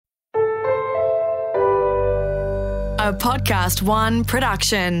A Podcast One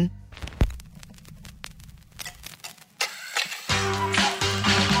production.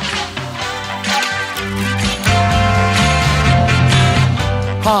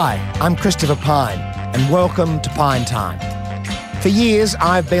 Hi, I'm Christopher Pyne, and welcome to Pyne Time. For years,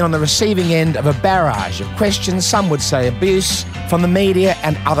 I've been on the receiving end of a barrage of questions, some would say abuse, from the media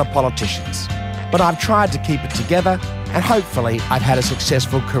and other politicians. But I've tried to keep it together, and hopefully I've had a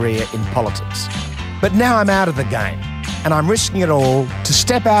successful career in politics. But now I'm out of the game, and I'm risking it all to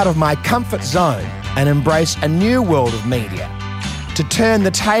step out of my comfort zone and embrace a new world of media, to turn the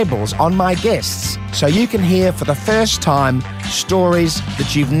tables on my guests so you can hear for the first time stories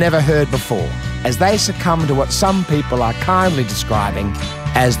that you've never heard before, as they succumb to what some people are kindly describing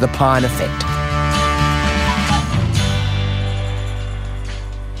as the Pyne effect.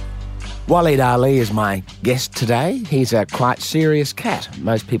 Waleed Aly is my guest today. He's a quite serious cat.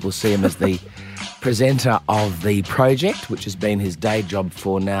 Most people see him as the presenter of The Project, which has been his day job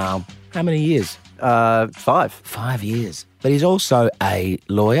for now, how many years? 5. 5 years. But he's also a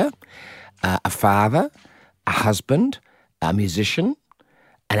lawyer, a father, a husband, a musician,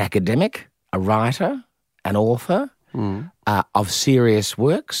 an academic, a writer, an author of serious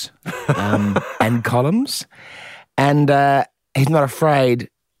works and columns. And he's not afraid,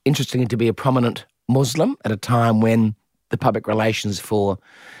 interestingly, to be a prominent Muslim at a time when the public relations for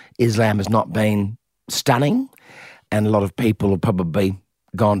Islam has not been stunning, and a lot of people have probably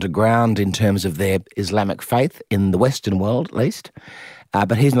gone to ground in terms of their Islamic faith, in the Western world at least.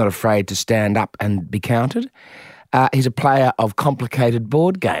 But he's not afraid to stand up and be counted. He's a player of complicated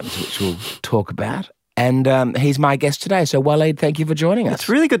board games, which we'll talk about. And he's my guest today. So, Waleed, thank you for joining us. It's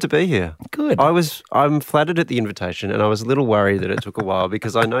really good to be here. Good. I'm flattered at the invitation, and I was a little worried that it took a while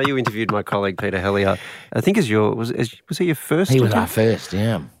because I know you interviewed my colleague Peter Hellier. I think was he your first? He was our first,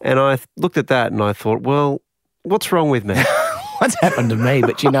 yeah. And I looked at that and I thought, well, what's wrong with me? What's happened to me?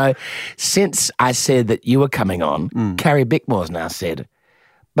 But, you know, since I said that you were coming on, Carrie Bickmore's now said,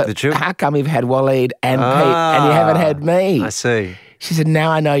 but how come you've had Waleed and Pete and you haven't had me? I see. She said, now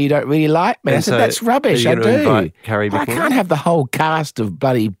I know you don't really like me. I said, that's rubbish, I do. Invite Carrie I Bickmore? can't have the whole cast of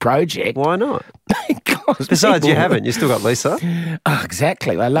bloody Project. Why not? Because besides, you haven't. You still got Lisa. Oh,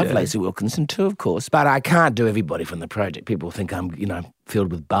 exactly. I love Lisa Wilkinson too, of course. But I can't do everybody from the Project. People think I'm,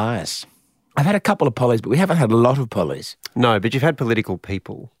 filled with bias. I've had a couple of pollies, but we haven't had a lot of pollies. No, but you've had political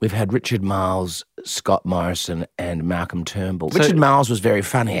people. We've had Richard Marles, Scott Morrison and Malcolm Turnbull. Richard Marles was very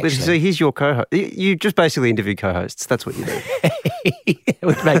funny, actually. So he's your co-host. You just basically interview co-hosts. That's what you do.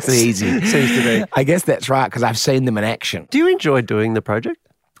 Which makes it easy. Seems to be. I guess that's right, because I've seen them in action. Do you enjoy doing the project?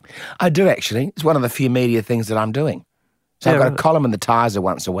 I do, actually. It's one of the few media things that I'm doing. So I've got a column in the Tiser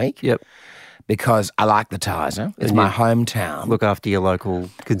once a week. Yep. Because I like the Tiser. It's my hometown. Look after your local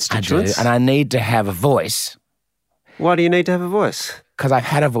constituents. I do, and I need to have a voice. Why do you need to have a voice? Because I've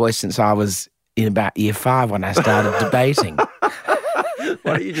had a voice since I was in about year 5 when I started debating. Why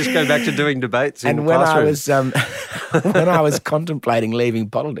don't you just go back to doing debates in classrooms? When I was contemplating leaving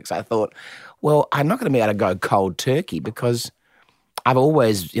politics, I thought, well, I'm not going to be able to go cold turkey because I've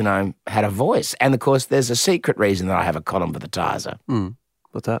always, had a voice. And, of course, there's a secret reason that I have a column for the Tiser.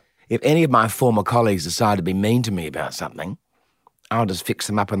 What's that? If any of my former colleagues decide to be mean to me about something, I'll just fix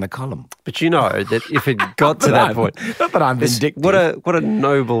them up in the column. But you know that if it got to that point... Not that I'm vindictive. What a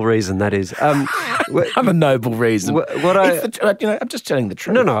noble reason that is. Not a noble reason. I'm just telling the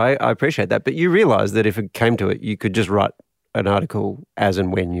truth. No, I appreciate that. But you realise that if it came to it, you could just write an article as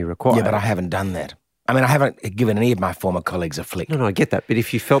and when you require. Yeah, but I haven't done that. I mean, I haven't given any of my former colleagues a flick. No, I get that. But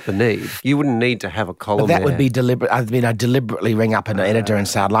if you felt the need, you wouldn't need to have a column there. That would be deliberate. I deliberately ring up an editor and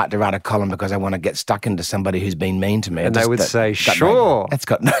say, I'd like to write a column because I want to get stuck into somebody who's been mean to me. And they would say, sure. That's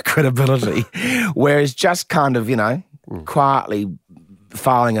got no credibility. Whereas just kind of, quietly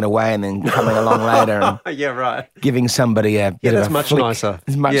filing it away and then coming along later and giving somebody a bit of a much flick. nicer.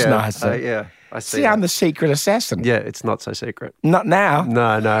 It's much nicer. Yeah. I see I'm the secret assassin. Yeah, it's not so secret. Not now.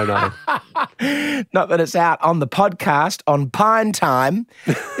 No. Not that it's out on the podcast on Pyne Time.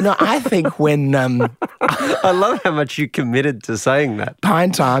 I think when... I love how much you committed to saying that.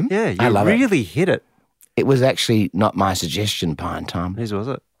 Pyne Time. Yeah, you really hit it. It was actually not my suggestion, Pyne Time. Whose was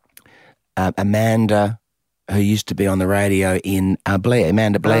it? Amanda, who used to be on the radio in Blair,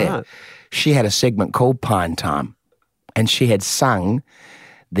 Amanda Blair. Oh, right. She had a segment called Pyne Time, and she had sung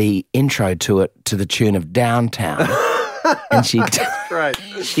the intro to it to the tune of Downtown. And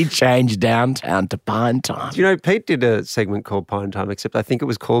she changed Downtown to Pyne Time. Do you know, Pete did a segment called Pyne Time, except I think it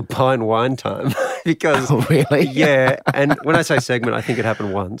was called Pyne Wine Time. Because, oh, really? Yeah, and when I say segment, I think it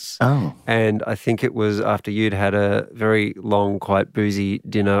happened once. Oh. And I think it was after you'd had a very long, quite boozy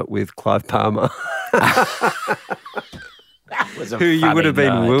dinner with Clive Palmer. That was a Who you would have funny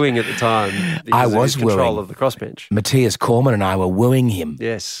been night. wooing at the time because was of his control wooing. of the crossbench. Matthias Cormann and I were wooing him.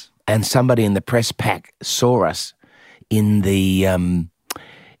 Yes. And somebody in the press pack saw us in the,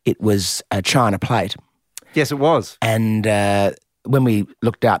 it was a China plate. Yes, it was. And when we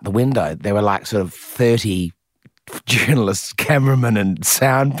looked out the window, there were like sort of 30 journalists, cameramen and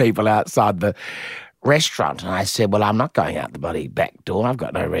sound people outside the restaurant. And I said, well, I'm not going out the bloody back door. I've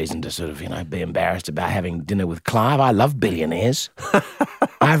got no reason to sort of, be embarrassed about having dinner with Clive. I love billionaires.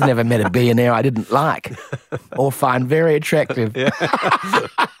 I've never met a billionaire I didn't like or find very attractive. Yeah.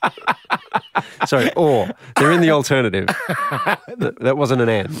 Sorry, or. They're in the alternative. That wasn't an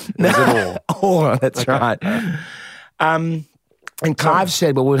and. It was an or. Or, that's right. And Clive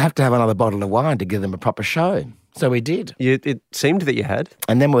said, well, we'll have to have another bottle of wine to give them a proper show. So we did. It seemed that you had.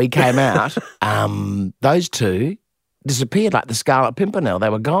 And then when we came out, those two disappeared like the Scarlet Pimpernel. They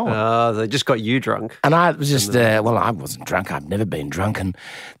were gone. They just got you drunk. And I was just, well, I wasn't drunk. I've never been drunk. And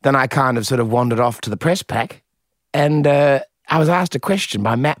then I kind of sort of wandered off to the press pack and I was asked a question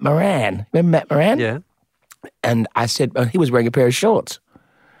by Matt Moran. Remember Matt Moran? Yeah. And I said, he was wearing a pair of shorts.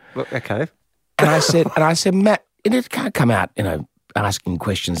 Well, okay. And I said, Matt, it can't come out, asking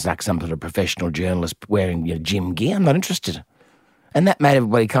questions like some sort of professional journalist wearing gym gear. I'm not interested. And that made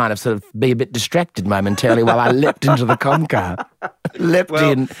everybody kind of sort of be a bit distracted momentarily while I leapt into the com car,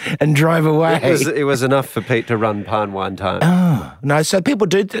 in and drove away. It was enough for Pete to run Pyne one time. Oh, no, so people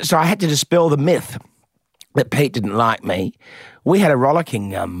do, so I had to dispel the myth that Pete didn't like me. We had a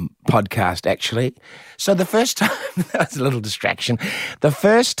rollicking podcast, actually. So the first time, that was a little distraction. The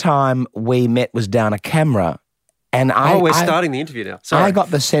first time we met was down a camera. And we're starting the interview now. Sorry. I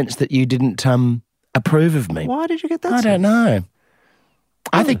got the sense that you didn't approve of me. Why did you get that I sense? don't know.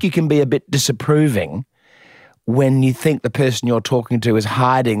 I think you can be a bit disapproving when you think the person you're talking to is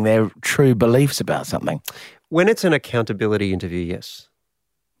hiding their true beliefs about something. When it's an accountability interview, yes.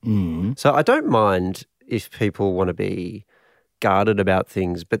 Mm. So I don't mind if people want to be guarded about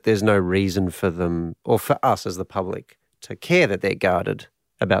things, but there's no reason for them or for us as the public to care that they're guarded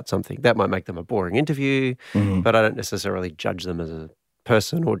about something. That might make them a boring interview, but I don't necessarily judge them as a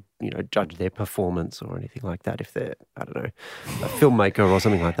person or, judge their performance or anything like that if they're, I don't know, a filmmaker or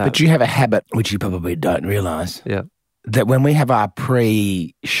something like that. But you have a habit, which you probably don't realise, Yeah. that when we have our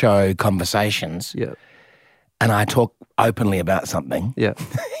pre-show conversations Yeah. and I talk openly about something, Yeah.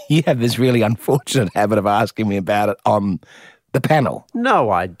 you have this really unfortunate habit of asking me about it on the panel. No,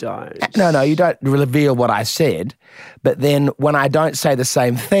 I don't. No, you don't reveal what I said, but then when I don't say the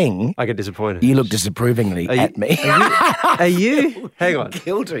same thing, I get disappointed. you look disapprovingly at me. Are you hang on.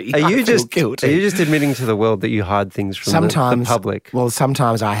 Guilty. Are you I feel just guilty? Are you just admitting to the world that you hide things from the public? Well,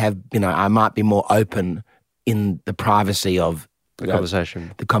 sometimes I have, I might be more open in the privacy of The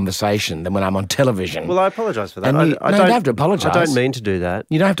conversation. than when I'm on television. Well, I apologise for that. And you don't have to apologise. I don't mean to do that.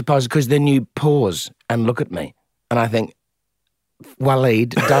 You don't have to apologise because then you pause and look at me and I think,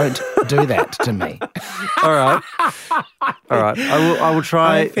 Waleed, don't do that to me. All right. I will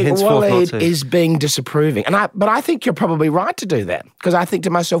try I think henceforth not Waleed to. is being disapproving, but I think you're probably right to do that because I think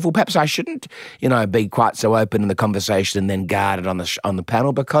to myself, well, perhaps I shouldn't, be quite so open in the conversation and then guarded on the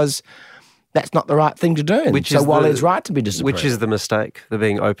panel because that's not the right thing to do. So Waleed's right to be disapproving. Which is the mistake? The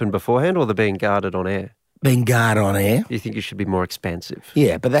being open beforehand or the being guarded on air? Being guarded on air. You think you should be more expansive?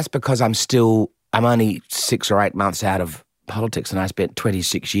 Yeah, but that's because I'm only 6 or 8 months out of politics and I spent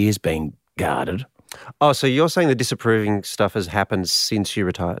 26 years being guarded. Oh, so you're saying the disapproving stuff has happened since you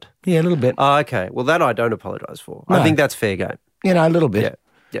retired? Yeah, a little bit. Oh, okay. Well, that I don't apologise for. No. I think that's fair game. A little bit.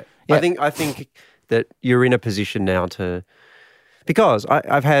 Yeah. Yeah. I think that you're in a position now to, because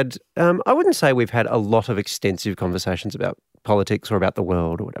I've had, I wouldn't say we've had a lot of extensive conversations about politics or about the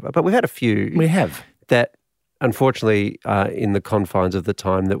world or whatever, but we've had a few. We have. That unfortunately, in the confines of the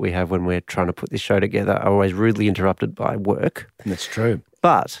time that we have when we're trying to put this show together, are always rudely interrupted by work. That's true.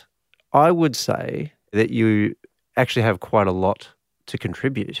 But I would say that you actually have quite a lot to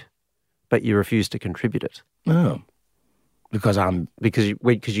contribute, but you refuse to contribute it. Oh, because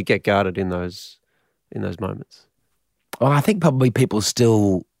you get guarded in those moments. Well, I think probably people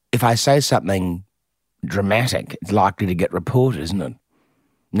still, if I say something dramatic, it's likely to get reported, isn't it?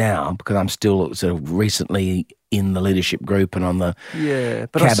 Now, because I'm still sort of recently in the leadership group and on the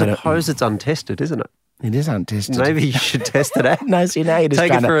but cabinet. I suppose it's untested, isn't it? It is untested. Maybe you should test it out. No, see, now you're just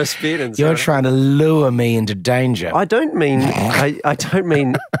Take trying it for a spin and you're say, trying to lure me into danger. I don't mean I don't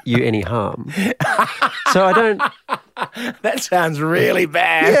mean you any harm. So I don't. That sounds really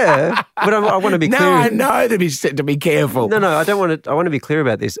bad. Yeah, but I want to be clear. No, I know to be careful. No, I don't want to. I want to be clear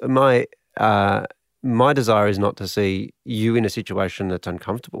about this. My my desire is not to see you in a situation that's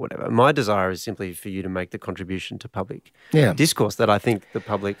uncomfortable, whatever. My desire is simply for you to make the contribution to public discourse that I think the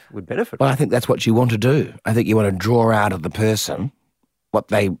public would benefit from. Well, I think that's what you want to do. I think you want to draw out of the person what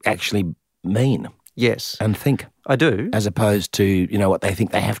they actually mean. Yes. And think. I do. As opposed to, what they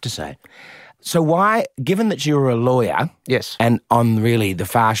think they have to say. So why, given that you were a lawyer, yes, and on really the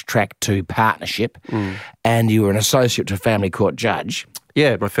fast track to partnership, and you were an associate to a family court judge.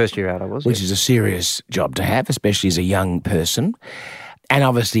 Yeah, my first year out I was. Which is a serious job to have, especially as a young person. And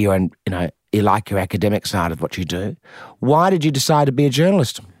obviously you like your academic side of what you do. Why did you decide to be a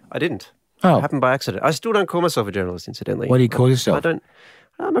journalist? I didn't. Oh. It happened by accident. I still don't call myself a journalist, incidentally. What do you call yourself?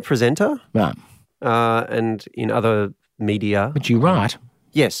 I'm a presenter. Right. And in other media. But you write.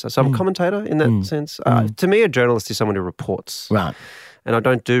 Yes, so I'm a commentator in that sense. To me, a journalist is someone who reports. Right. And I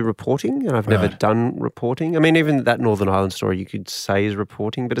don't do reporting, and I've never done reporting. I mean, even that Northern Ireland story you could say is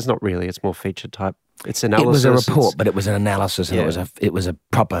reporting, but it's not really. It's more feature type. It's analysis. It was a report, but it was an analysis, and it was a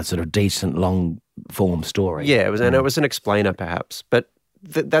proper sort of decent long form story. Yeah, it was, and it was an explainer perhaps, but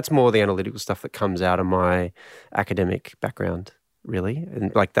that's more the analytical stuff that comes out of my academic background, really,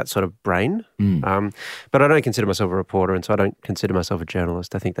 and like that sort of brain. But I don't consider myself a reporter, and so I don't consider myself a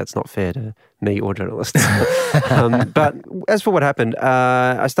journalist. I think that's not fair to me or journalists. But as for what happened,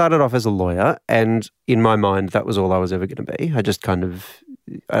 I started off as a lawyer, and in my mind, that was all I was ever going to be. I just kind of,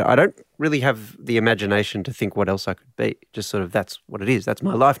 I don't really have the imagination to think what else I could be. Just sort of, that's what it is. That's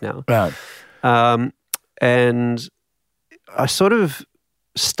my life now. Right. And I sort of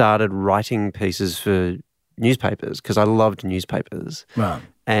started writing pieces for newspapers because I loved newspapers. Right.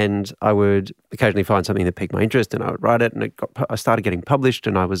 And I would occasionally find something that piqued my interest and I would write it, and I started getting published,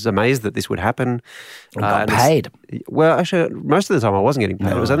 and I was amazed that this would happen. And got paid. Well, actually, most of the time I wasn't getting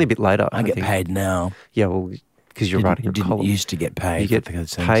paid. No. It was only a bit later. I get paid now. Yeah, well, because you're writing a column. You used to get paid. You get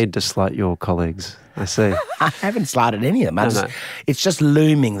paid to slight your colleagues. I see. I haven't slighted any of them. No. It's just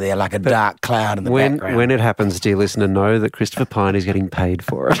looming there like a dark cloud in the background. When it happens, dear listener, know that Christopher Pyne is getting paid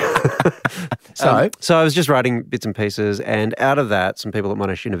for it. So I was just writing bits and pieces, and out of that, some people at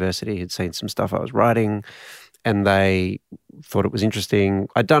Monash University had seen some stuff I was writing, and they thought it was interesting.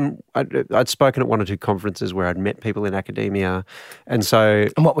 I'd spoken at one or two conferences where I'd met people in academia, and so.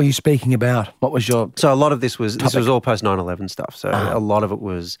 And what were you speaking about? What was your? So a lot of this was all post 9/11 stuff. So a lot of it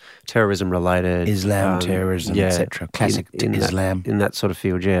was terrorism related, Islam, terrorism, etc. Classic Islam in that sort of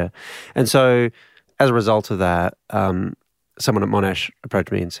field, yeah. And so as a result of that, someone at Monash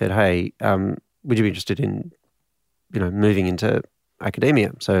approached me and said, "Hey, would you be interested in, moving into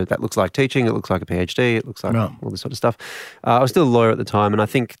academia?" So that looks like teaching, it looks like a PhD, it looks like all this sort of stuff. I was still a lawyer at the time, and I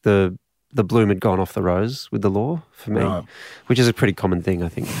think the bloom had gone off the rose with the law for me, which is a pretty common thing, I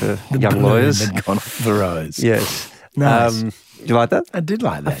think, for young lawyers. The bloom had gone off the rose. Yes. Nice. Do you like that? I did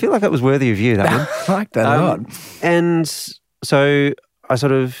like that. I feel like that was worthy of you, that one. I like that a lot. And so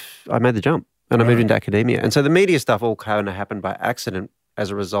I made the jump, and I moved into academia. And so the media stuff all kind of happened by accident as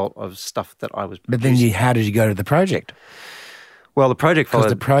a result of stuff that I was producing. But then how did you go to the project? Well, the project followed.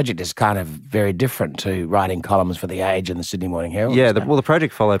 Because the project is kind of very different to writing columns for The Age and the Sydney Morning Herald. Yeah, the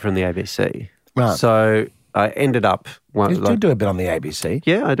project followed from the ABC. Right. So I ended up... You do a bit on the ABC.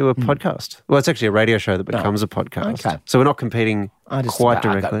 Yeah, I do a podcast. Well, it's actually a radio show that becomes a podcast. Okay. So we're not competing quite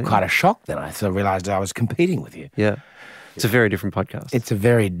directly. I got quite a shock then. I realised I was competing with you. Yeah. It's a very different podcast. It's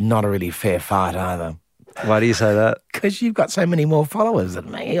not a really fair fight either. Why do you say that? Because you've got so many more followers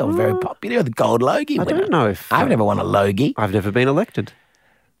than me. You're very popular. You're the gold Logie winner. I don't know if... I've never won a Logie. I've never been elected.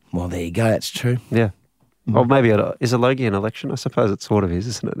 Well, there you go. That's true. Yeah. Or maybe is a Logie an election? I suppose it sort of is,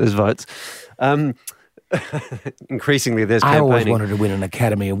 isn't it? There's votes. Increasingly, there's campaigning. I always wanted to win an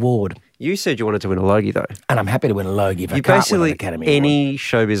Academy Award. You said you wanted to win a Logie, though. And I'm happy to win a Logie if I can't win an Academy Award. Any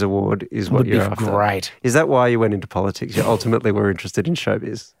showbiz award is what you're after. Great. Is that why you went into politics? You ultimately were interested in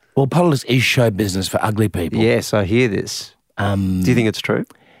showbiz? Well, politics is show business for ugly people. Yes, I hear this. Do you think it's true?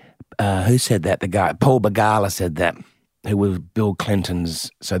 Who said that? The guy, Paul Begala said that, who was Bill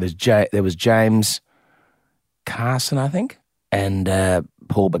Clinton's. So there was James Carson, I think, and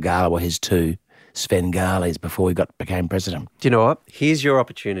Paul Begala were his two Svengalis before he became president. Do you know what? Here's your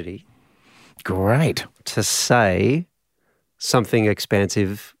opportunity. Great. To say something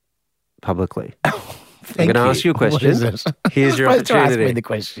expansive publicly. I'm going to ask you a question. What is it? Here's your opportunity. To ask me the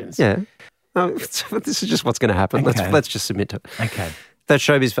questions. Yeah. No, this is just what's going to happen. Okay. Let's just submit to it. Okay. That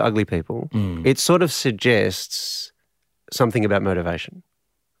showbiz for ugly people, it sort of suggests something about motivation.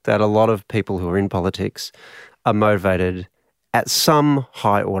 That a lot of people who are in politics are motivated at some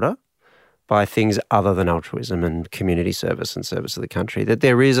high order by things other than altruism and community service and service of the country. That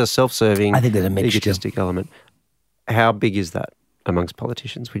there is a self-serving, I think there's a mixture. Egotistic element. How big is that amongst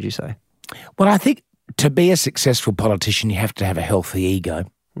politicians, would you say? Well, I think to be a successful politician, you have to have a healthy ego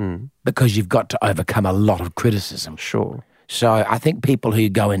because you've got to overcome a lot of criticism. Sure. So I think people who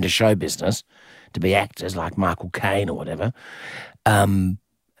go into show business to be actors like Michael Caine or whatever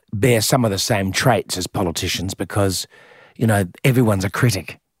bear some of the same traits as politicians because, everyone's a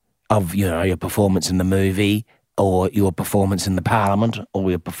critic of, your performance in the movie or your performance in the parliament or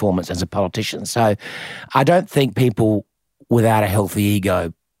your performance as a politician. So I don't think people without a healthy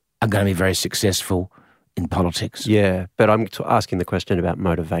ego are going to be very successful in politics. Yeah, but I'm asking the question about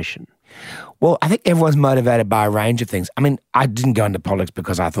motivation. Well, I think everyone's motivated by a range of things. I mean, I didn't go into politics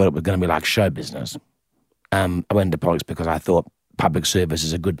because I thought it was going to be like show business. I went into politics because I thought public service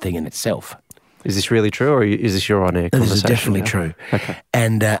is a good thing in itself. Is this really true, or is this your on-air conversation? This is definitely true. Okay.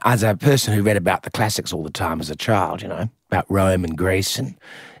 And as a person who read about the classics all the time as a child, about Rome and Greece and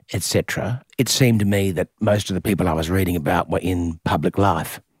etc., it seemed to me that most of the people I was reading about were in public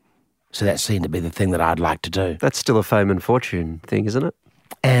life. So that seemed to be the thing that I'd like to do. That's still a fame and fortune thing, isn't it?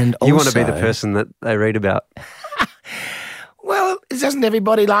 And also, you want to be the person that they read about. Well, doesn't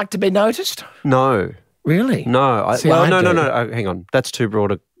everybody like to be noticed? No. Really? No. No. Hang on. That's too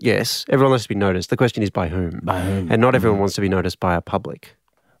broad. Yes, everyone wants to be noticed. The question is by whom? By whom? And not everyone wants to be noticed by a public.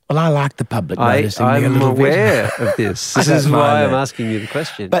 Well, I like the public noticing me a I'm little aware bit. of this. This is why I'm asking you the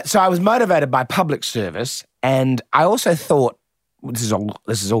question. But so I was motivated by public service, and I also thought, this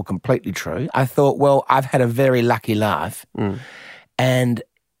is all completely true. I thought, well, I've had a very lucky life, and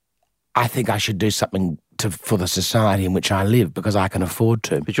I think I should do something for the society in which I live because I can afford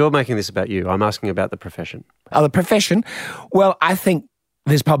to. But you're making this about you. I'm asking about the profession. Oh, the profession? Well, I think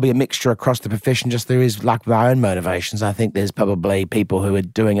there's probably a mixture across the profession, just there is like my own motivations. I think there's probably people who are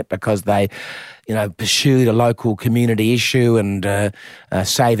doing it because they, pursued a local community issue and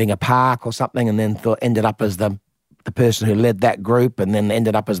saving a park or something and then ended up as the person who led that group and then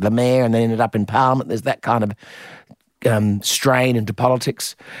ended up as the mayor and then ended up in parliament. There's that kind of strain into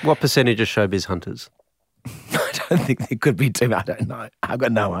politics. What percentage are showbiz hunters? I don't think there could be too. I don't know. I've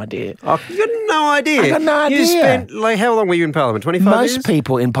got no idea. Oh, you got no idea? I got no idea. You spent, how long were you in Parliament, 25 years? Most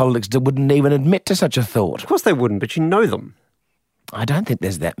people in politics wouldn't even admit to such a thought. Of course they wouldn't, but you know them. I don't think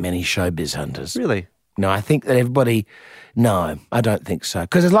there's that many showbiz hunters. Really? No, I think that everybody... No, I don't think so.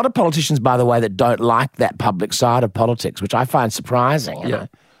 Because there's a lot of politicians, by the way, that don't like that public side of politics, which I find surprising. Yeah.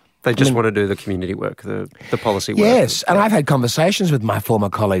 They just want to do the community work, the policy work. Yes, and I've had conversations with my former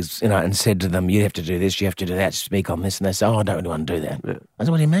colleagues, and said to them, you have to do this, you have to do that, speak on this, and they say, I don't really want to do that. Yeah. I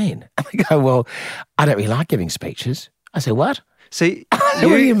said, what do you mean? And they go, well, I don't really like giving speeches. I said, what? See, what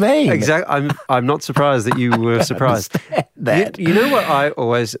do you mean? Exactly. I'm not surprised that you were surprised. That. You know what I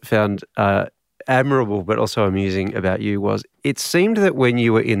always found admirable but also amusing about you was it seemed that when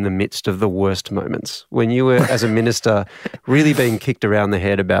you were in the midst of the worst moments, when you were as a minister really being kicked around the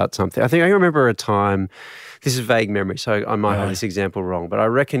head about something. I remember a time, this is vague memory, so I might have this example wrong, but I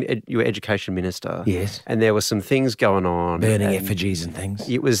reckon you were education minister. Yes. And there were some things going on. Burning effigies and things.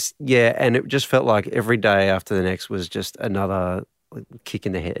 It was, and it just felt like every day after the next was just another kick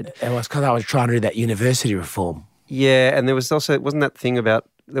in the head. It was because I was trying to do that university reform. Yeah, and there was also, wasn't that thing about,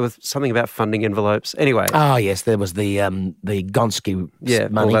 there was something about funding envelopes. Anyway. Oh, yes, there was the Gonski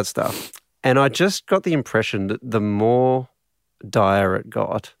money. All that stuff. And I just got the impression that the more dire it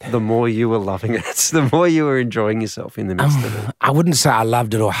got, the more you were loving it, the more you were enjoying yourself in the midst of it. I wouldn't say I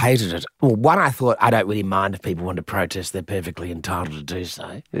loved it or hated it. Well, one, I thought I don't really mind if people want to protest. They're perfectly entitled to do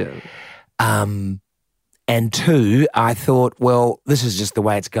so. Yeah. And two, I thought, well, this is just the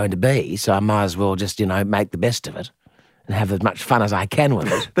way it's going to be, so I might as well just, make the best of it and have as much fun as I can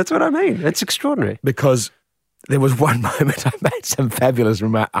with it. That's what I mean. It's extraordinary. Because there was one moment I made some fabulous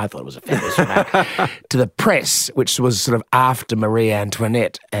remark, I thought it was a fabulous remark, to the press, which was sort of after Marie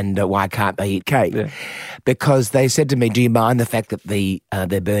Antoinette and why can't they eat cake? Yeah. Because they said to me, do you mind the fact that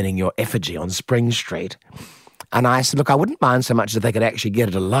they're burning your effigy on Spring Street? And I said, look, I wouldn't mind so much if they could actually get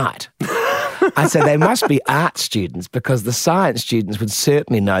it alight. I said, they must be art students because the science students would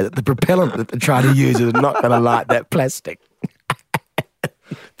certainly know that the propellant that they're trying to use is not going to light that plastic.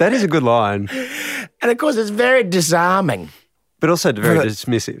 That is a good line. And, of course, it's very disarming. But also very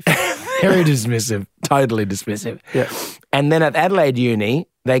dismissive. Very dismissive, totally dismissive. Yeah. And then at Adelaide Uni,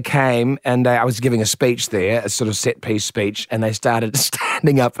 they came and I was giving a speech there, a sort of set-piece speech, and they started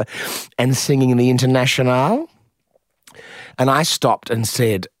standing up and singing the Internationale. And I stopped and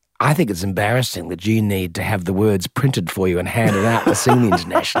said, I think it's embarrassing that you need to have the words printed for you and handed out to sing the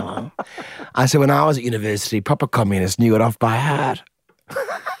Internationale. I said, when I was at university, proper communists knew it off by heart.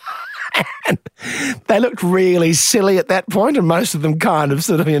 And they looked really silly at that point, and most of them kind of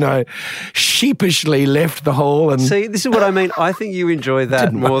sort of, sheepishly left the hall. And see, this is what I mean. I think you enjoy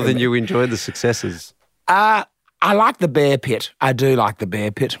that more than you enjoy the successes. I like the bear pit. I do like the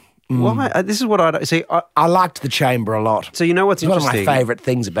bear pit. Why? This is what I don't see. I liked the chamber a lot. So you know what's interesting? One of my favourite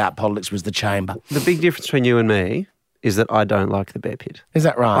things about politics was the chamber. The big difference between you and me is that I don't like the bear pit. Is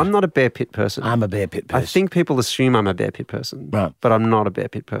that right? I'm not a bear pit person. I'm a bear pit person. I think people assume I'm a bear pit person, right? But I'm not a bear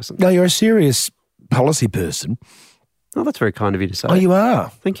pit person. No, you're a serious policy person. Oh, that's very kind of you to say. Oh, you are.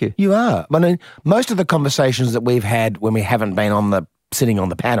 Thank you. You are. I mean, most of the conversations that we've had when we haven't been sitting on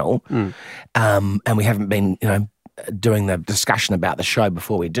the panel, and we haven't been, doing the discussion about the show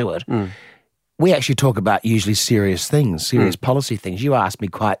before we do it, we actually talk about usually serious things, serious policy things. You ask me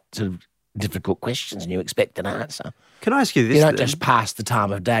quite sort of difficult questions and you expect an answer. Can I ask you this? You don't just pass the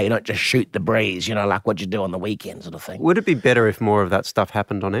time of day. You don't just shoot the breeze, like what you do on the weekend sort of thing. Would it be better if more of that stuff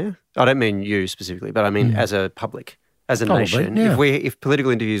happened on air? I don't mean you specifically, but I mean as a public, as a nation. Yeah. If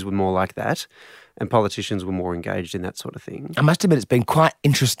political interviews were more like that and politicians were more engaged in that sort of thing. I must admit it's been quite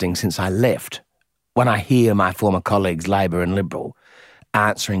interesting since I left when I hear my former colleagues, Labor and Liberal,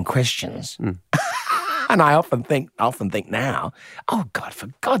 answering questions. And I often think now, oh God, for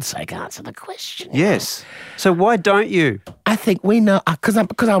God's sake, answer the question. Yes. So why don't you? I think we know, because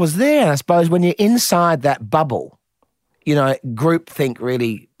I was there, and I suppose when you're inside that bubble, group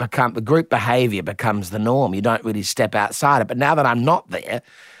behaviour becomes the norm. You don't really step outside it. But now that I'm not there,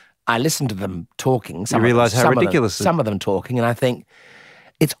 I listen to them talking. You realise how ridiculous some of them talking, and I think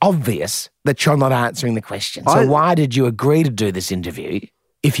it's obvious that you're not answering the question. So why did you agree to do this interview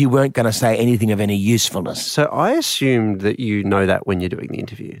if you weren't going to say anything of any usefulness? So I assumed that you know that when you're doing the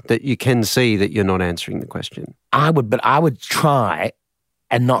interview, that you can see that you're not answering the question. I would try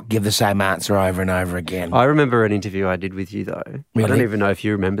and not give the same answer over and over again. I remember an interview I did with you, though. Really? I don't even know if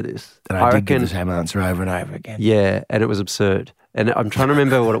you remember this. And I did give the same answer over and over again. Yeah, and it was absurd. And I'm trying to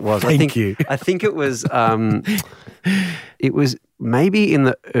remember what it was. Thank you. I think it was maybe in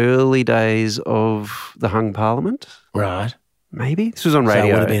the early days of the hung parliament. Right. Maybe. This was on radio. So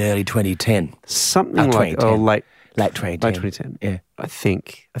it would have been early 2010. Something like 2010. late 2010. Late 2010. Yeah. I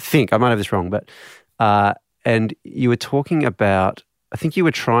think. I might have this wrong, but and you were talking about, I think you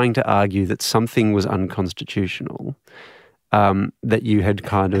were trying to argue that something was unconstitutional that you had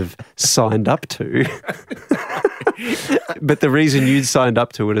kind of signed up to. But the reason you'd signed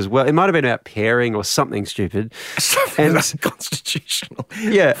up to it as well, it might have been about pairing or something stupid. Something unconstitutional.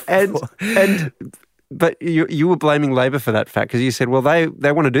 Yeah, but you were blaming Labor for that fact because you said, well,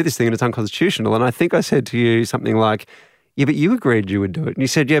 they want to do this thing and it's unconstitutional. And I think I said to you something like, yeah, but you agreed you would do it. And you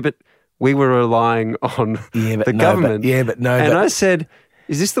said, yeah, but we were relying on the government. I said,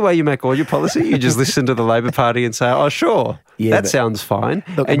 is this the way you make all your policy? You just listen to the Labor Party and say, oh, sure, that sounds fine.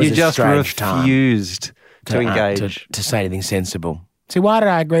 Look, and you just refused to engage. To say anything sensible. See, why did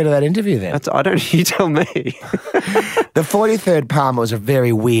I agree to that interview then? You tell me. The 43rd Parliament was a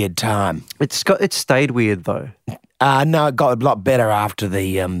very weird time. It stayed weird though. No, it got a lot better after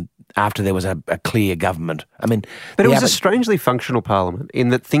there was a clear government. I mean, but it was a strangely functional Parliament in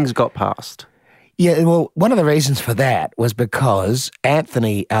that things got passed. Yeah, well, one of the reasons for that was because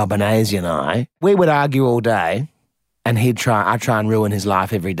Anthony Albanese and we would argue all day, and I'd try and ruin his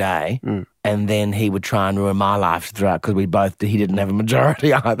life every day, and then he would try and ruin my life throughout because he didn't have a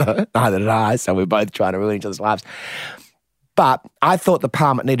majority either, neither did I, so we're both trying to ruin each other's lives. But I thought the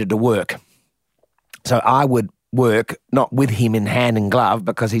Parliament needed to work, so I would work not with him in hand and glove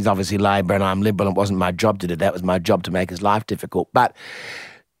because he's obviously Labor and I'm Liberal and it wasn't my job to do that. It was my job to make his life difficult. But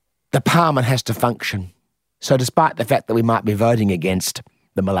the Parliament has to function. So despite the fact that we might be voting against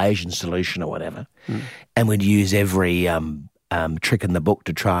the Malaysian solution or whatever, and we'd use every trick in the book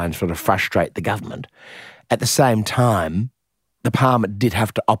to try and sort of frustrate the government, at the same time, the Parliament did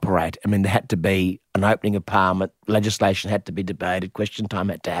have to operate. I mean, there had to be an opening of Parliament, legislation had to be debated, question time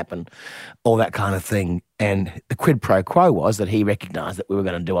had to happen, all that kind of thing. And the quid pro quo was that he recognised that we were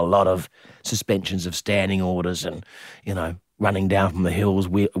going to do a lot of suspensions of standing orders and, running down from the hills,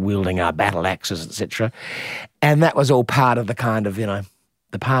 wielding our battle axes, etc. And that was all part of the kind of,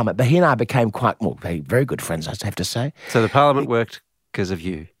 the Parliament. But he and I became very good friends, I have to say. So the Parliament worked because of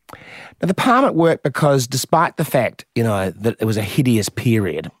you? Now, the Parliament worked because despite the fact, that it was a hideous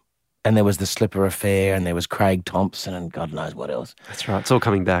period and there was the Slipper affair and there was Craig Thompson and God knows what else. That's right. It's all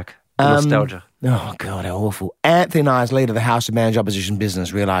coming back. Nostalgia. Oh, God, how awful. Anthony and I, as leader of the House of Managed Opposition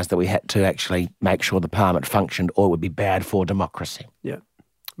Business, realised that we had to actually make sure the Parliament functioned or it would be bad for democracy. Yeah.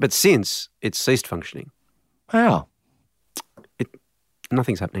 But since it's ceased functioning. How?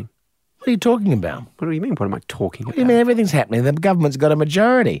 Nothing's happening. What are you talking about? What do you mean? What am I talking about? What do you mean everything's happening? The government's got a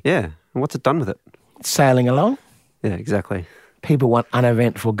majority. Yeah. And what's it done with it? It's sailing along. Yeah, exactly. People want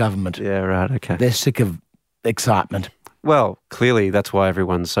uneventful government. Yeah, right, okay. They're sick of excitement. Well, clearly that's why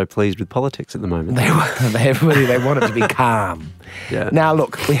everyone's so pleased with politics at the moment. They want it to be calm. Yeah. Now,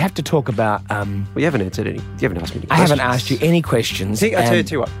 look, we have to talk about... Well, you haven't answered any. You haven't asked me any questions. I haven't asked you any questions. I tell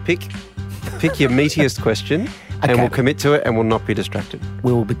you what, pick your meatiest question and we'll commit to it and we'll not be distracted.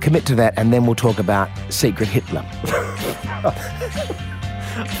 We'll commit to that and then we'll talk about Secret Hitler.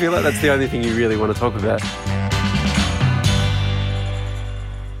 I feel like that's the only thing you really want to talk about.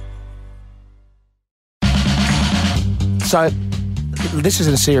 So, this is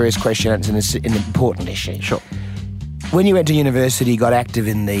a serious question. It's an important issue. Sure. When you went to university, you got active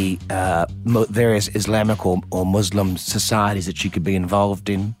in the various Islamic or Muslim societies that you could be involved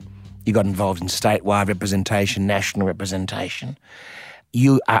in. You got involved in statewide representation, national representation.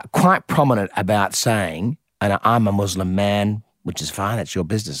 You are quite prominent about saying, and I'm a Muslim man, which is fine, that's your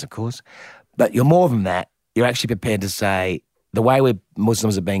business, of course, but you're more than that. You're actually prepared to say the way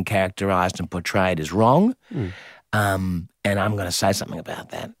Muslims are being characterised and portrayed is wrong. And I'm going to say something about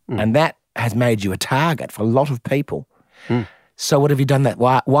that. And that has made you a target for a lot of people. So what have you done that?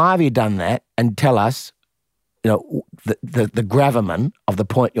 Why have you done that? And tell us, the gravamen of the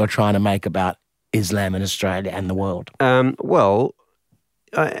point you're trying to make about Islam in Australia and the world.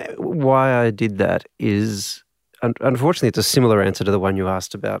 Why I did that is, unfortunately, it's a similar answer to the one you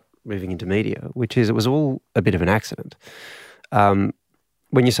asked about moving into media, which is it was all a bit of an accident.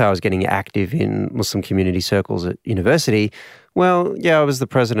 When you say I was getting active in Muslim community circles at university, well, yeah, I was the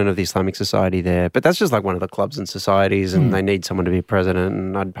president of the Islamic Society there, but that's just like one of the clubs and societies, and they need someone to be president,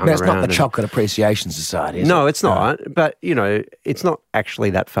 and I'd hung That's around. not the Chocolate Appreciation Society, is No, it? it's not. But, it's not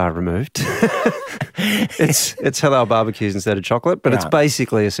actually that far removed. It's halal barbecues instead of chocolate, but it's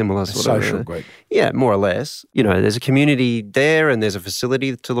basically a similar sort of social group. Yeah, more or less. There's a community there and there's a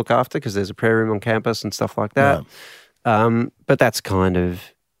facility to look after because there's a prayer room on campus and stuff like that. Yeah. But that's kind of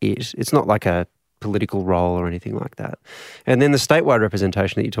it. It's not like a political role or anything like that. And then the statewide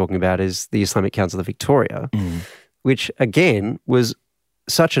representation that you're talking about is the Islamic Council of Victoria, which again was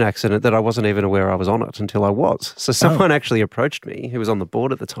such an accident that I wasn't even aware I was on it until I was. So someone actually approached me who was on the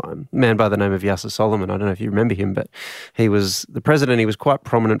board at the time, a man by the name of Yasser Solomon. I don't know if you remember him, but he was the president. He was quite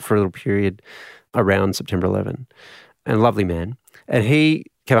prominent for a little period around September 11, and a lovely man. And he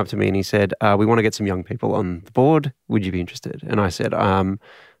came up to me and he said, we want to get some young people on the board. Would you be interested? And I said,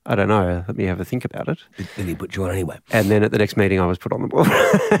 I don't know. Let me have a think about it. Then he put you on anyway. And then at the next meeting, I was put on the board.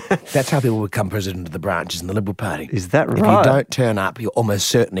 That's how people become president of the branches in the Liberal Party. Is that right? If you don't turn up, you're almost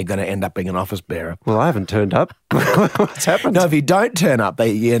certainly going to end up being an office bearer. Well, I haven't turned up. What's happened? No, if you don't turn up,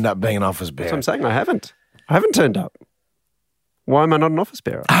 you end up being an office bearer. That's what I'm saying. I haven't turned up. Why am I not an office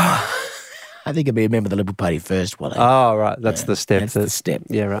bearer? I think you'd be a member of the Liberal Party first, Waleed. Oh, right. That's the step. That's the step.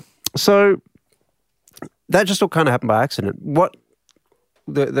 Yeah, right. So that just all kind of happened by accident. What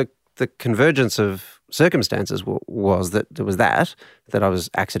the convergence of circumstances was that there was that I was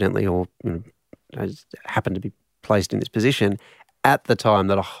accidentally or I just happened to be placed in this position at the time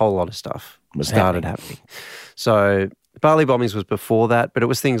that a whole lot of stuff started happening. So Bali bombings was before that, but it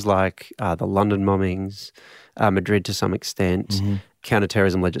was things like the London bombings, Madrid to some extent,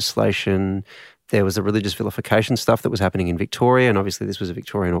 counterterrorism legislation. There was the religious vilification stuff that was happening in Victoria, and obviously this was a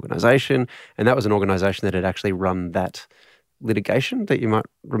Victorian organisation, and that was an organisation that had actually run that litigation that you might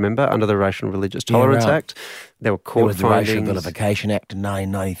remember under the Racial and Religious Tolerance Act. There were court findings. There was the Racial Vilification Act in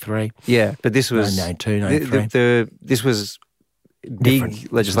 1993. Yeah, but this was 1992, 93. This was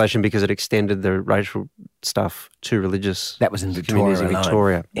big legislation because it extended the racial stuff to religious. That was in Victoria. In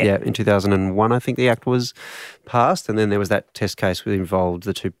Victoria, yeah. In 2001, I think the act was passed, and then there was that test case that involved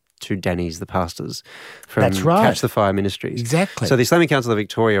the two Dannies, the pastors from Catch the Fire Ministries. Exactly. So the Islamic Council of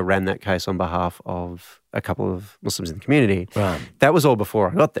Victoria ran that case on behalf of a couple of Muslims in the community. Right. That was all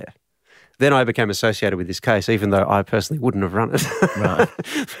before I got there. Then I became associated with this case, even though I personally wouldn't have run it. Right.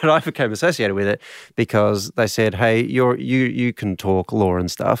 But I became associated with it because they said, hey, you can talk law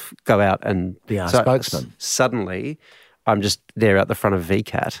and stuff. Go out and be our spokesman. Suddenly, I'm just there at the front of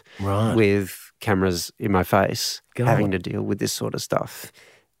VCAT with cameras in my face, having to deal with this sort of stuff.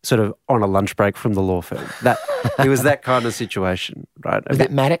 Sort of on a lunch break from the law firm. It was that kind of situation, right? Was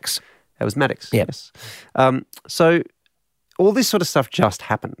that Maddox? That was Maddox, yep. Yes. So all this sort of stuff just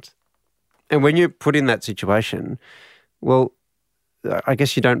happened. And when you're put in that situation, well, I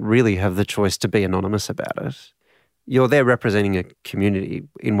guess you don't really have the choice to be anonymous about it. You're there representing a community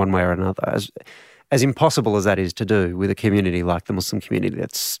in one way or another, as impossible as that is to do with a community like the Muslim community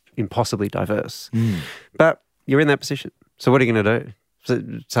that's impossibly diverse. But you're in that position. So what are you going to do?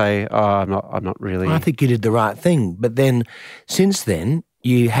 Say, I'm not really. I think you did the right thing. But then, since then,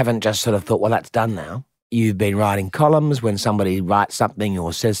 you haven't just sort of thought, well, that's done now. You've been writing columns when somebody writes something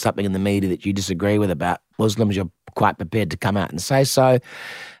or says something in the media that you disagree with about Muslims, you're quite prepared to come out and say so,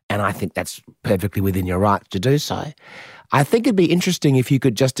 and I think that's perfectly within your right to do so. I think it'd be interesting if you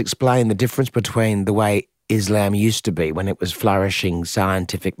could just explain the difference between the way Islam used to be when it was flourishing,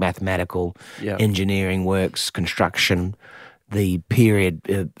 scientific, mathematical, engineering works, construction, the period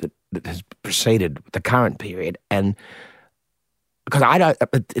that has preceded the current period, and because I don't,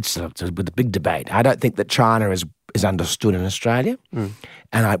 it's a big debate. I don't think that China is understood in Australia,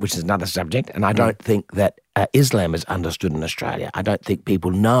 which is another subject, and I don't think that Islam is understood in Australia. I don't think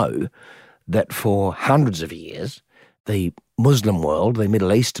people know that for hundreds of years, the Muslim world, the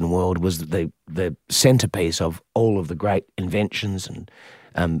Middle Eastern world, was the centrepiece of all of the great inventions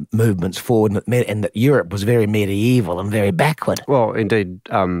and movements forward, and that Europe was very medieval and very backward. Well, indeed,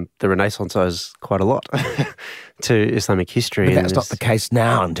 the Renaissance owes quite a lot to Islamic history. But that's not the case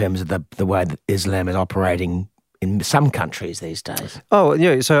now in terms of the way that Islam is operating in some countries these days. Oh,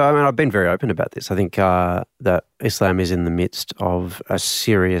 yeah. So, I mean, I've been very open about this. I think that Islam is in the midst of a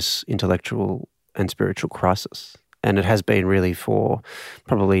serious intellectual and spiritual crisis. And it has been really for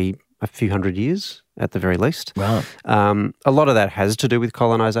probably a few hundred years at the very least. Right. A lot of that has to do with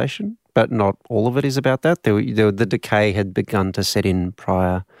colonisation, but not all of it is about that. The decay had begun to set in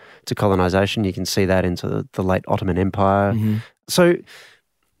prior to colonisation. You can see that into the late Ottoman Empire. Mm-hmm. So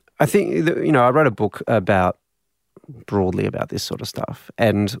I think, I wrote a book broadly about this sort of stuff.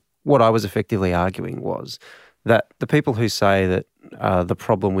 And what I was effectively arguing was that the people who say that the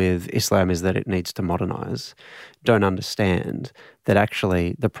problem with Islam is that it needs to modernise don't understand that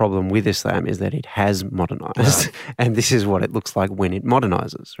actually the problem with Islam is that it has modernised, and this is what it looks like when it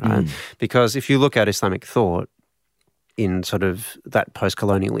modernises, right? Because if you look at Islamic thought in sort of that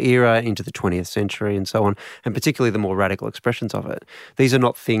post-colonial era into the 20th century and so on, and particularly the more radical expressions of it, these are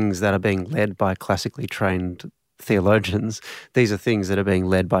not things that are being led by classically trained theologians. These are things that are being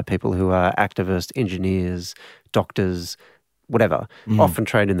led by people who are activists, engineers, doctors, whatever, often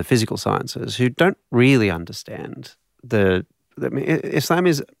trained in the physical sciences, who don't really understand Islam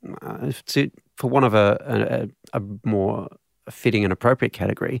is, for one of a more fitting and appropriate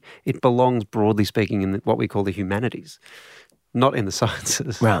category, it belongs, broadly speaking, in what we call the humanities, not in the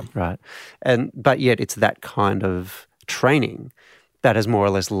sciences. Right. But yet it's that kind of training that has more or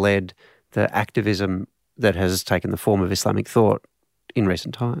less led the activism that has taken the form of Islamic thought in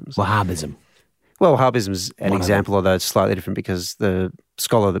recent times. Wahhabism. Well, Wahhabism is an example, although it's slightly different because the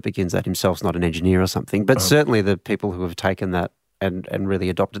scholar that begins that himself's not an engineer or something. But certainly the people who have taken that and really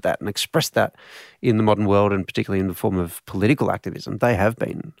adopted that and expressed that in the modern world, and particularly in the form of political activism, they have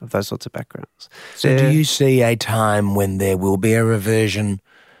been of those sorts of backgrounds. So do you see a time when there will be a reversion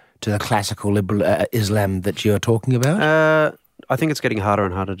to the classical liberal Islam that you're talking about? I think it's getting harder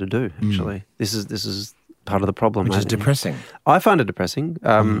and harder to do, actually. This is part of the problem. Which is depressing. I find it depressing.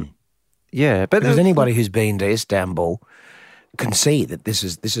 Yeah, but because anybody who's been to Istanbul can see that this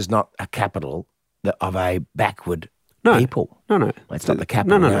is not a capital of a backward people. No. It's not the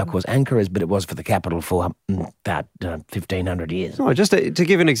capital now, of course. Ankara is, but it was for the capital for about 1,500 years. No, just to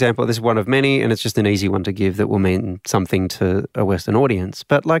give an example, this is one of many, and it's just an easy one to give that will mean something to a Western audience.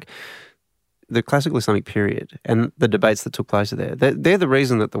 But like the classical Islamic period and the debates that took place there, they're the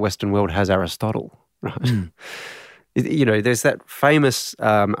reason that the Western world has Aristotle, right? There's that famous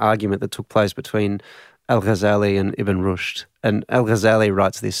argument that took place between Al-Ghazali and Ibn Rushd. And Al-Ghazali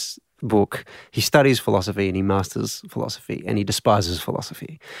writes this book. He studies philosophy and he masters philosophy and he despises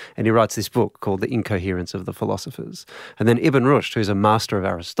philosophy. And he writes this book called The Incoherence of the Philosophers. And then Ibn Rushd, who's a master of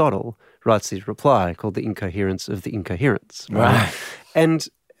Aristotle, writes his reply called The Incoherence of the Incoherence. Right? And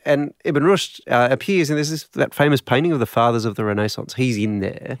Ibn Rushd appears, and there's that famous painting of the fathers of the Renaissance. He's in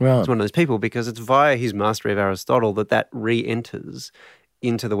there. Right. He's one of those people because it's via his mastery of Aristotle that re-enters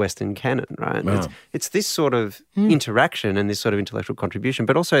into the Western canon, right? It's this sort of interaction and this sort of intellectual contribution,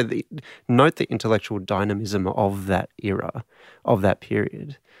 but also note the intellectual dynamism of that era, of that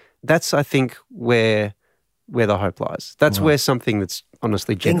period. That's, I think, where the hope lies. That's where something that's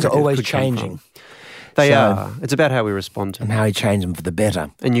honestly things are always changing. They are. It's about how we respond to them. And how we change them for the better.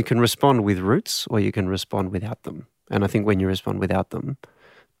 And you can respond with roots or you can respond without them. And I think when you respond without them,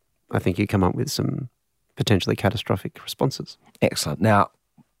 I think you come up with some potentially catastrophic responses. Excellent. Now,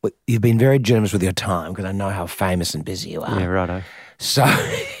 you've been very generous with your time because I know how famous and busy you are. Yeah, righto. So,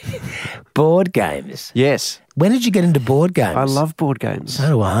 board games. Yes. When did you get into board games? I love board games. So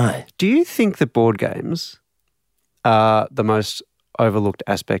do I. Do you think that board games are the most overlooked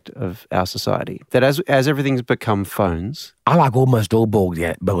aspect of our society. That as everything's become phones. I like almost all board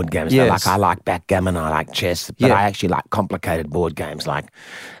games. Yes. I like backgammon, I like chess, but Yeah. I actually like complicated board games like,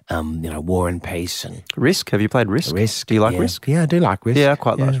 War and Peace and Risk, have you played Risk? Risk. Do you like yeah. Risk? Yeah, I do like Risk. Yeah, I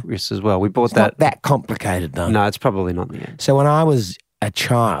quite like Risk as well. We bought It's that. not that complicated though. No, it's probably not the end. So when I was a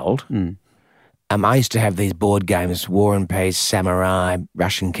child, I used to have these board games, War and Peace, Samurai,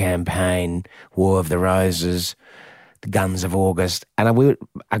 Russian Campaign, War of the Roses, The Guns of August, and we were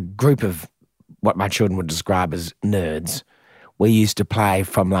a group of what my children would describe as nerds. We used to play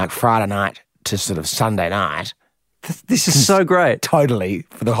from like Friday night to sort of Sunday night. This is so great. Totally,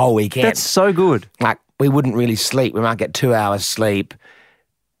 for the whole weekend. That's so good. Like, we wouldn't really sleep. We might get 2 hours sleep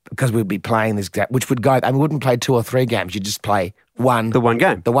because we'd be playing this game, which would go, we wouldn't play 2 or 3 games. You'd just play one. The one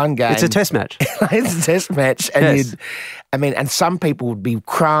game. The one game. It's a test match. It's a test match. And Yes. and some people would be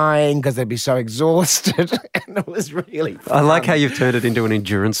crying because they'd be so exhausted. And it was really fun. I like how you've turned it into an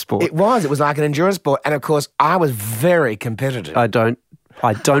endurance sport. It was like an endurance sport. And of course, I was very competitive. I don't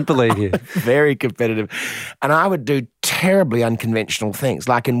believe you. Very competitive. And I would do terribly unconventional things.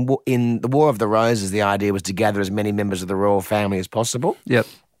 Like in the War of the Roses, the idea was to gather as many members of the royal family as possible. Yep.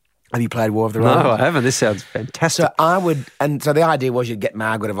 Have you played War of the Roses? No, I haven't. This sounds fantastic. So the idea was you'd get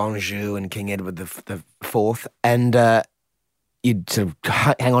Margaret of Anjou and King Edward the Fourth, and you'd sort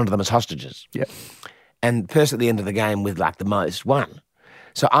of hang on to them as hostages. Yep. And the person at the end of the game with like the most won.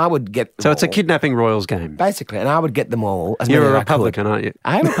 So I would get them So it's a all, kidnapping royals game. basically, and I would get them all. As You're many a as I could. Republican, aren't you?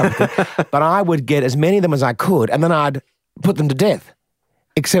 I am a Republican, but I would get as many of them as I could, and then I'd put them to death,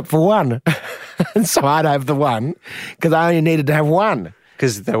 except for one. And so I'd have the one because I only needed to have one.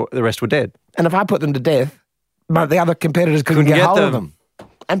 Because the rest were dead. And if I put them to death, but the other competitors couldn't get hold of them.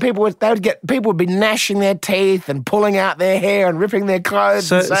 And people would be gnashing their teeth and pulling out their hair and ripping their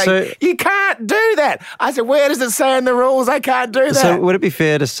clothes and saying, you can't do that. I said, where does it say in the rules I can't do that? So would it be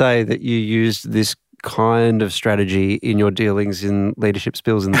fair to say that you used this kind of strategy in your dealings in leadership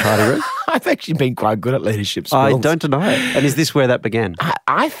spills in the party room? I've actually been quite good at leadership skills. I don't deny it. And is this where that began?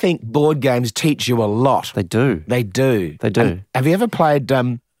 I think board games teach you a lot. They do. They do. They do. And have you ever played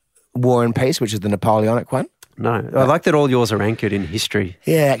War and Peace, which is the Napoleonic one? No. I like that all yours are anchored in history.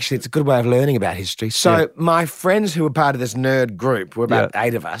 Yeah, actually, it's a good way of learning about history. So my friends who were part of this nerd group were about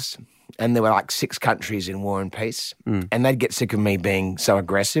 8 of us, and there were like 6 countries in War and Peace, and they'd get sick of me being so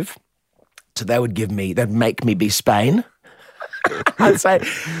aggressive. So they'd make me be Spain. I'd say,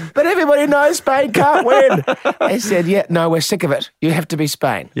 but everybody knows Spain can't win. They said, no, we're sick of it. You have to be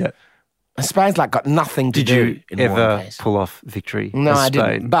Spain. Yeah. And Spain's like got nothing to Did do you in War and ever Peace. pull off victory No, as I Spain?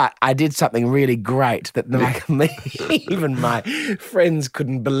 didn't. But I did something really great that even my friends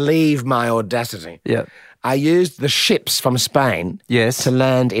couldn't believe my audacity. Yeah. I used the ships from Spain Yes. to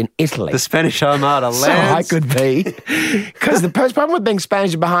land in Italy. The Spanish Armada lands. So I could be. Because the problem with being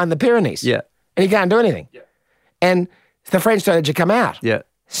Spanish, you're behind the Pyrenees. Yeah. And you can't do anything. Yeah. And the French don't let you come out. Yeah.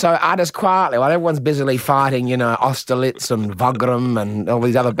 So I just quietly, while everyone's busily fighting, Austerlitz and Wagram and all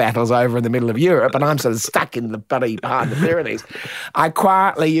these other battles over in the middle of Europe, and I'm sort of stuck in the buddy behind the Pyrenees, I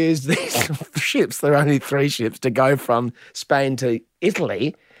quietly used these ships, there are only 3 ships, to go from Spain to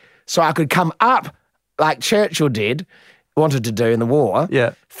Italy so I could come up like Churchill wanted to do in the war,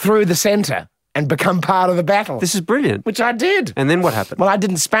 through the centre and become part of the battle. This is brilliant. Which I did. And then what happened? Well, I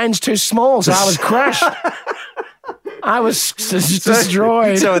didn't. Spain's too small, so I was crushed. I was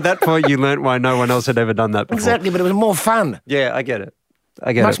destroyed. So at that point, you learnt why no one else had ever done that before. Exactly, but it was more fun. Yeah, I get it.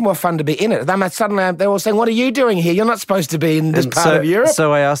 Much more fun to be in it. Then suddenly they're all saying, what are you doing here? You're not supposed to be in this part of Europe.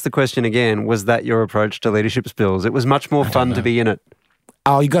 So I asked the question again, was that your approach to leadership spills? It was much more fun to be in it.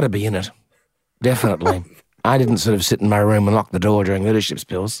 Oh, you got to be in it. Definitely. I didn't sort of sit in my room and lock the door during leadership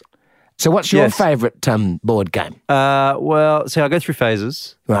spills. So what's your favourite board game? Well, see, I go through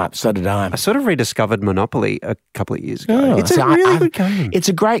phases. Right, so did I. I sort of rediscovered Monopoly a couple of years ago. Oh, it's a really good game. It's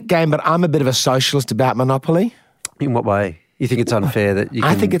a great game, but I'm a bit of a socialist about Monopoly. In what way? You think it's unfair that you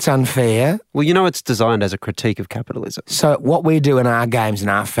can... I think it's unfair. Well, it's designed as a critique of capitalism. So what we do in our games in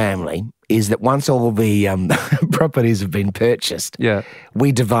our family is that once all the properties have been purchased,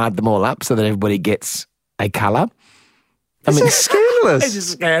 we divide them all up so that everybody gets a colour. This is scandalous. This is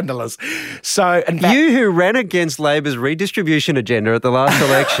scandalous. So, in fact, you who ran against Labor's redistribution agenda at the last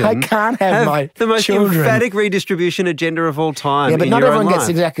election, I can't have my the most children. emphatic redistribution agenda of all time. Yeah, but in not your everyone own gets life.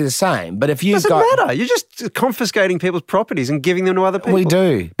 exactly the same. But if you've Doesn't matter. You're just confiscating people's properties and giving them to other people. We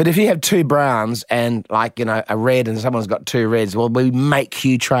do. But if you have 2 browns and a red and someone's got 2 reds, well, we make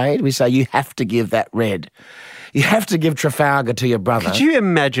you trade. We say you have to give that red. You have to give Trafalgar to your brother. Could you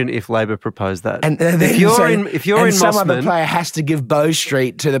imagine if Labor proposed that? And then if you're in some Mossman, other player has to give Bow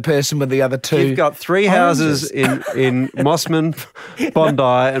Street to the person with the other two. You've got 3 houses in Mossman,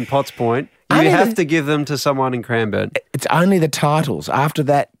 Bondi, and Potts Point. You have to give them to someone in Cranbourne. It's only the titles. After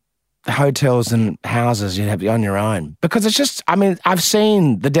that, the hotels and houses you have to be on your own. Because it's just, I mean, I've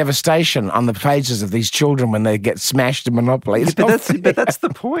seen the devastation on the faces of these children when they get smashed in Monopoly. But that's the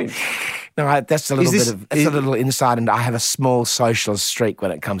point. No, that's a little insight, and I have a small socialist streak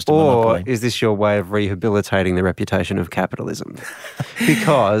when it comes to Monopoly. Or is this your way of rehabilitating the reputation of capitalism?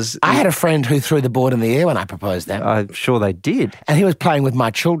 Because I had a friend who threw the board in the air when I proposed that. I'm sure they did. And he was playing with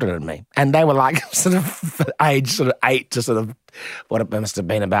my children and me. And they were like sort of age 8 to sort of what it must have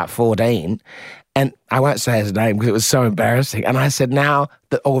been about 14. And I won't say his name because it was so embarrassing. And I said, now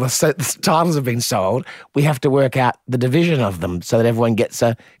that all the titles have been sold, we have to work out the division of them so that everyone gets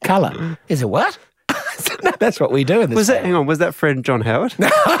a colour. He said, what? I said, no, that's what we do in this family. Hang on, was that friend John Howard? No.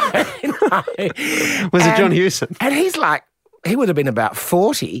 Was it John Hewson? And he's like, he would have been about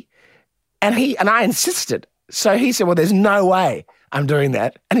 40. And I insisted. So he said, well, there's no way I'm doing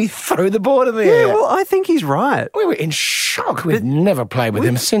that. And he threw the board in the air. Yeah, well, I think he's right. We were in shock. We've never played with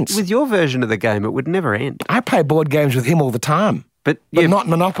him since. With your version of the game, it would never end. I play board games with him all the time. But not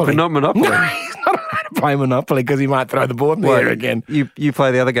Monopoly. But not Monopoly. No, he's not allowed to play Monopoly because he might throw the board in the air again. You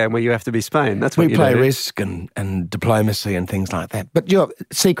play the other game where you have to be Spain. That's what we play Risk and diplomacy and things like that. But you're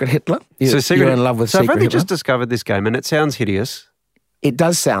Secret Hitler. You're in love with Secret Hitler. So I've only just discovered this game and it sounds hideous. It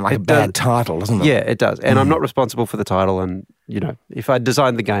does sound like a bad title, doesn't it? Yeah, it does. And I'm not responsible for the title. And, if I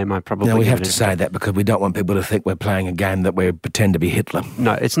designed the game, I probably No, we have to say that because we don't want people to think we're playing a game that we pretend to be Hitler.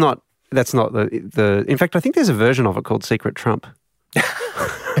 No, it's not. That's not the. In fact, I think there's a version of it called Secret Trump.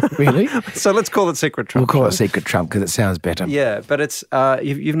 Really? So let's call it Secret Trump. We'll call it Secret Trump because it sounds better. Yeah, but it's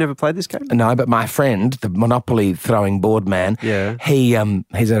you've never played this game? No, but my friend, the Monopoly throwing board man, he's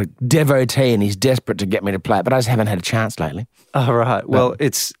a devotee and he's desperate to get me to play it, but I just haven't had a chance lately. Oh, right. Well,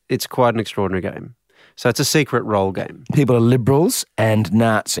 it's quite an extraordinary game. So it's a secret role game. People are liberals and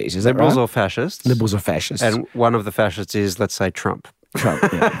Nazis, is that right? Liberals or fascists. Liberals or fascists. And one of the fascists is, let's say, Trump. Trump,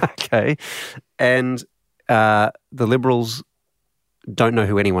 yeah. Okay. And the liberals don't know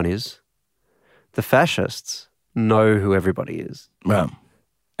who anyone is. The fascists know who everybody is. Right.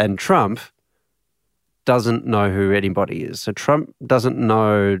 And Trump doesn't know who anybody is. So Trump doesn't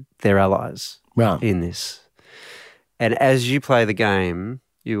know their allies in this. And as you play the game,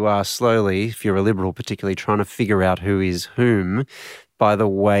 you are slowly, if you're a liberal particularly, trying to figure out who is whom by the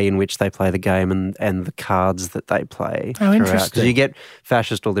way in which they play the game and the cards that they play. Oh, interesting. Because you get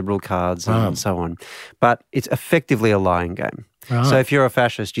fascist or liberal cards and so on. But it's effectively a lying game. Right. So if you're a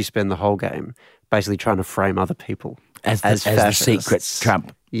fascist, you spend the whole game basically trying to frame other people as the secret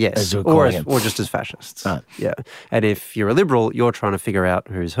Trump. Yes, or just as fascists. Right. Yeah. And if you're a liberal, you're trying to figure out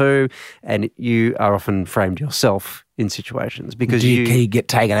who's who, and you are often framed yourself in situations because can you get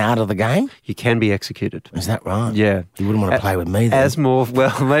taken out of the game? You can be executed. Is that right? Yeah. You wouldn't want to play with me then.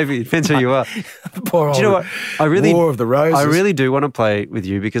 Maybe it depends who you are. Poor old do you know what? War of the Roses. I really do want to play with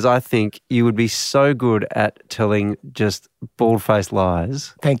you because I think you would be so good at telling just bald-faced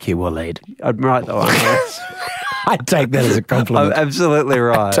lies. Thank you, Waleed. I'm right though. I take that as a compliment. I'm absolutely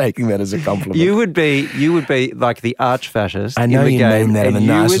right. I'm taking that as a compliment. You would be like the arch-fascist I know in the you game. mean that in the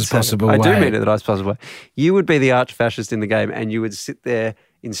nicest possible way. I do mean it in the nicest possible way. You would be the arch-fascist in the game and you would sit there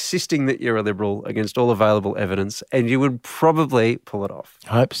insisting that you're a liberal against all available evidence and you would probably pull it off.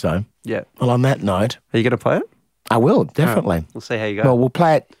 I hope so. Yeah. Well, on that note... Are you going to play it? I will, definitely. Right. We'll see how you go. Well, we'll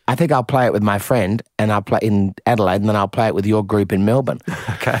play it. I think I'll play it with my friend and I'll play in Adelaide and then I'll play it with your group in Melbourne.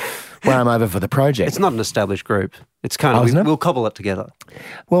 Okay. When I'm over for the project. It's not an established group. It's kind of, we'll cobble it together.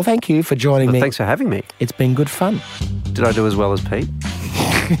 Well, thank you for joining me. Thanks for having me. It's been good fun. Did I do as well as Pete?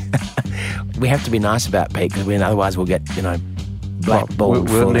 We have to be nice about Pete because otherwise we'll get, blackballed.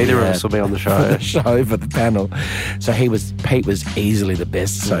 Neither of us will be on the show. For the show, for the panel. So Pete was easily the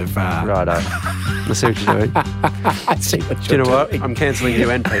best so far. Righto. I see what you're doing. I see what you're doing. Do you know what? I'm cancelling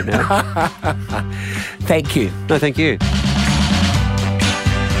you and Pete now. Thank you. No, thank you.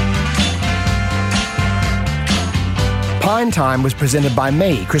 Pyne Time was presented by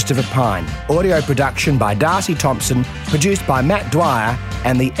me, Christopher Pyne. Audio production by Darcy Thompson, produced by Matt Dwyer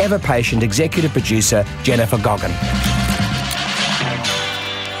and the ever-patient executive producer, Jennifer Goggin.